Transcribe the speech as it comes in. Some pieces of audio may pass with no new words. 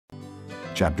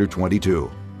chapter 22.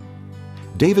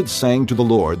 David sang to the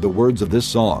Lord the words of this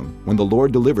song when the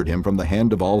Lord delivered him from the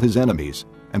hand of all his enemies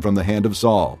and from the hand of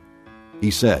Saul. He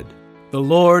said, "The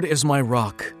Lord is my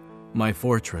rock, my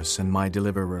fortress and my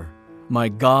deliverer. My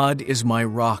God is my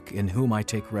rock in whom I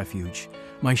take refuge,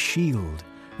 my shield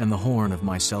and the horn of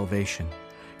my salvation.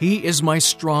 He is my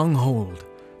stronghold,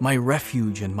 my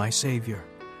refuge and my Savior.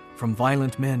 From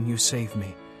violent men you save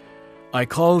me. I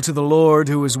call to the Lord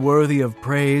who is worthy of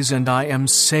praise, and I am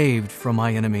saved from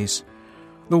my enemies.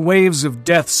 The waves of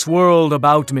death swirled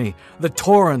about me. The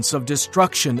torrents of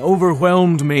destruction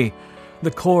overwhelmed me.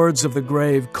 The cords of the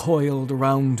grave coiled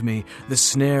around me. The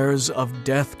snares of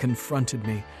death confronted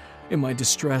me. In my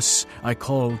distress, I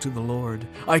called to the Lord.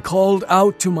 I called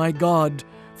out to my God.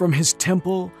 From his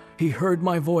temple, he heard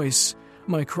my voice.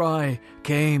 My cry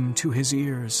came to his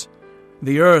ears.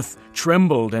 The earth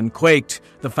trembled and quaked.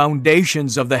 The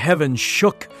foundations of the heavens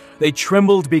shook. They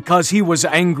trembled because he was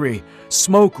angry.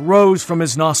 Smoke rose from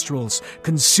his nostrils.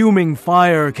 Consuming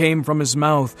fire came from his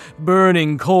mouth.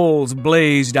 Burning coals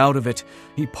blazed out of it.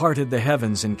 He parted the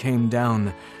heavens and came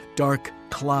down. Dark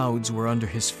clouds were under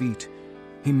his feet.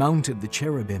 He mounted the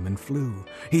cherubim and flew.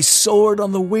 He soared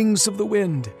on the wings of the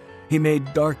wind. He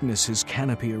made darkness his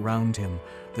canopy around him,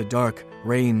 the dark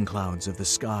rain clouds of the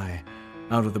sky.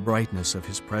 Out of the brightness of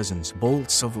his presence,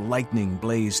 bolts of lightning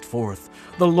blazed forth.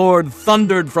 The Lord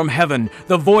thundered from heaven.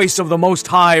 The voice of the Most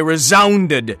High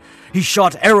resounded. He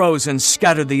shot arrows and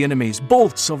scattered the enemies,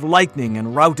 bolts of lightning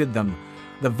and routed them.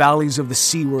 The valleys of the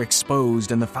sea were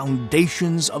exposed, and the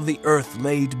foundations of the earth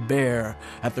laid bare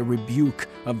at the rebuke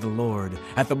of the Lord,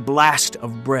 at the blast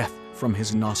of breath from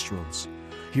his nostrils.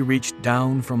 He reached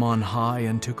down from on high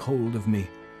and took hold of me.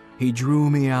 He drew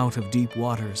me out of deep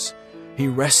waters. He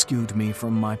rescued me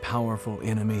from my powerful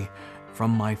enemy,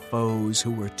 from my foes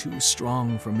who were too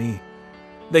strong for me.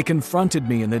 They confronted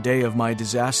me in the day of my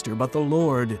disaster, but the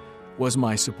Lord was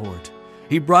my support.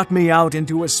 He brought me out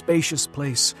into a spacious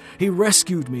place. He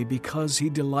rescued me because he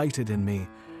delighted in me.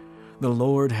 The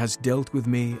Lord has dealt with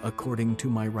me according to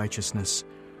my righteousness.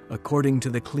 According to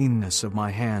the cleanness of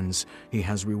my hands, he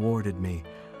has rewarded me.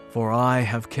 For I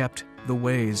have kept the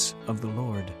ways of the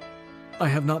Lord. I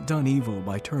have not done evil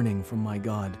by turning from my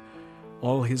God.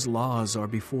 All his laws are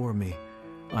before me.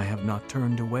 I have not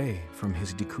turned away from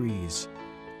his decrees.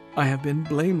 I have been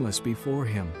blameless before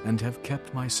him and have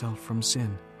kept myself from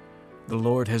sin. The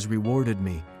Lord has rewarded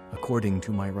me according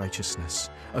to my righteousness,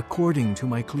 according to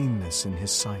my cleanness in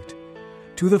his sight.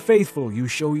 To the faithful you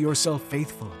show yourself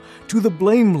faithful. To the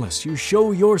blameless you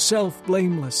show yourself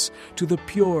blameless. To the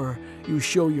pure you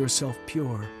show yourself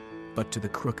pure. But to the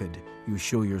crooked you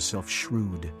show yourself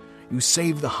shrewd. You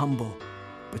save the humble,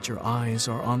 but your eyes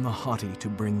are on the haughty to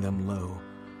bring them low.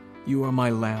 You are my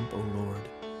lamp, O Lord.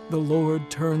 The Lord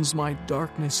turns my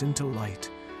darkness into light.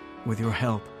 With your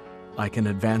help, I can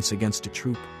advance against a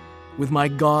troop. With my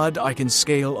God, I can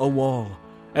scale a wall.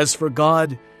 As for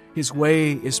God, his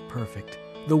way is perfect.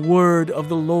 The word of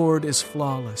the Lord is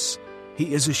flawless.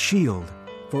 He is a shield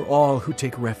for all who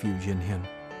take refuge in him.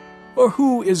 For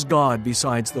who is God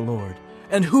besides the Lord?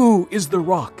 And who is the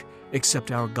rock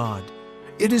except our God?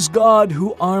 It is God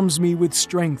who arms me with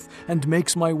strength and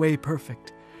makes my way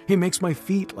perfect. He makes my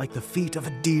feet like the feet of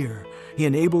a deer. He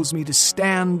enables me to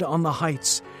stand on the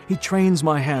heights. He trains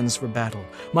my hands for battle.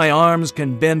 My arms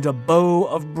can bend a bow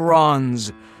of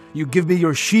bronze. You give me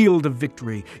your shield of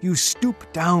victory. You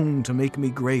stoop down to make me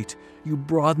great. You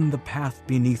broaden the path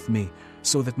beneath me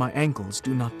so that my ankles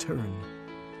do not turn.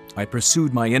 I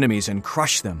pursued my enemies and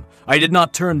crushed them. I did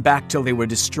not turn back till they were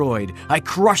destroyed. I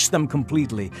crushed them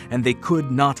completely, and they could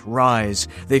not rise.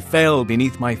 They fell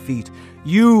beneath my feet.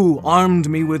 You armed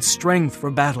me with strength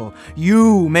for battle.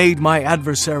 You made my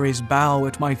adversaries bow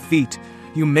at my feet.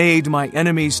 You made my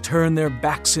enemies turn their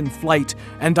backs in flight,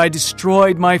 and I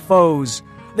destroyed my foes.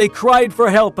 They cried for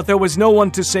help, but there was no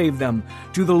one to save them.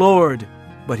 To the Lord,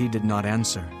 but he did not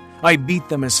answer. I beat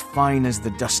them as fine as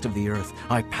the dust of the earth.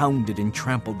 I pounded and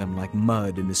trampled them like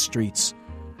mud in the streets.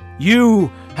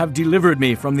 You have delivered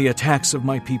me from the attacks of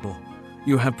my people.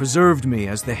 You have preserved me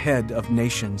as the head of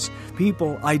nations.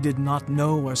 People I did not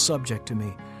know are subject to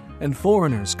me, and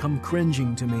foreigners come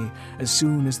cringing to me. As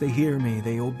soon as they hear me,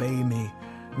 they obey me.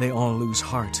 They all lose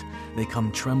heart. They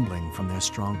come trembling from their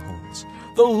strongholds.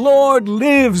 The Lord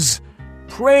lives!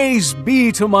 Praise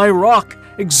be to my rock!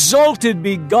 Exalted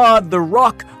be God, the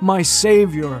rock, my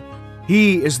Savior.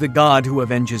 He is the God who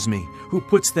avenges me, who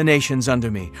puts the nations under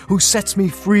me, who sets me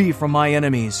free from my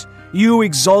enemies. You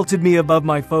exalted me above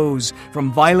my foes.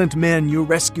 From violent men you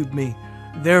rescued me.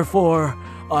 Therefore,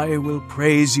 I will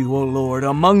praise you, O Lord,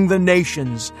 among the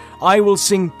nations. I will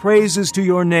sing praises to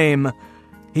your name.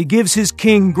 He gives his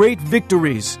king great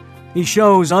victories. He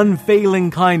shows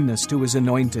unfailing kindness to his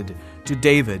anointed, to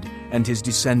David and his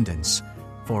descendants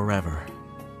forever.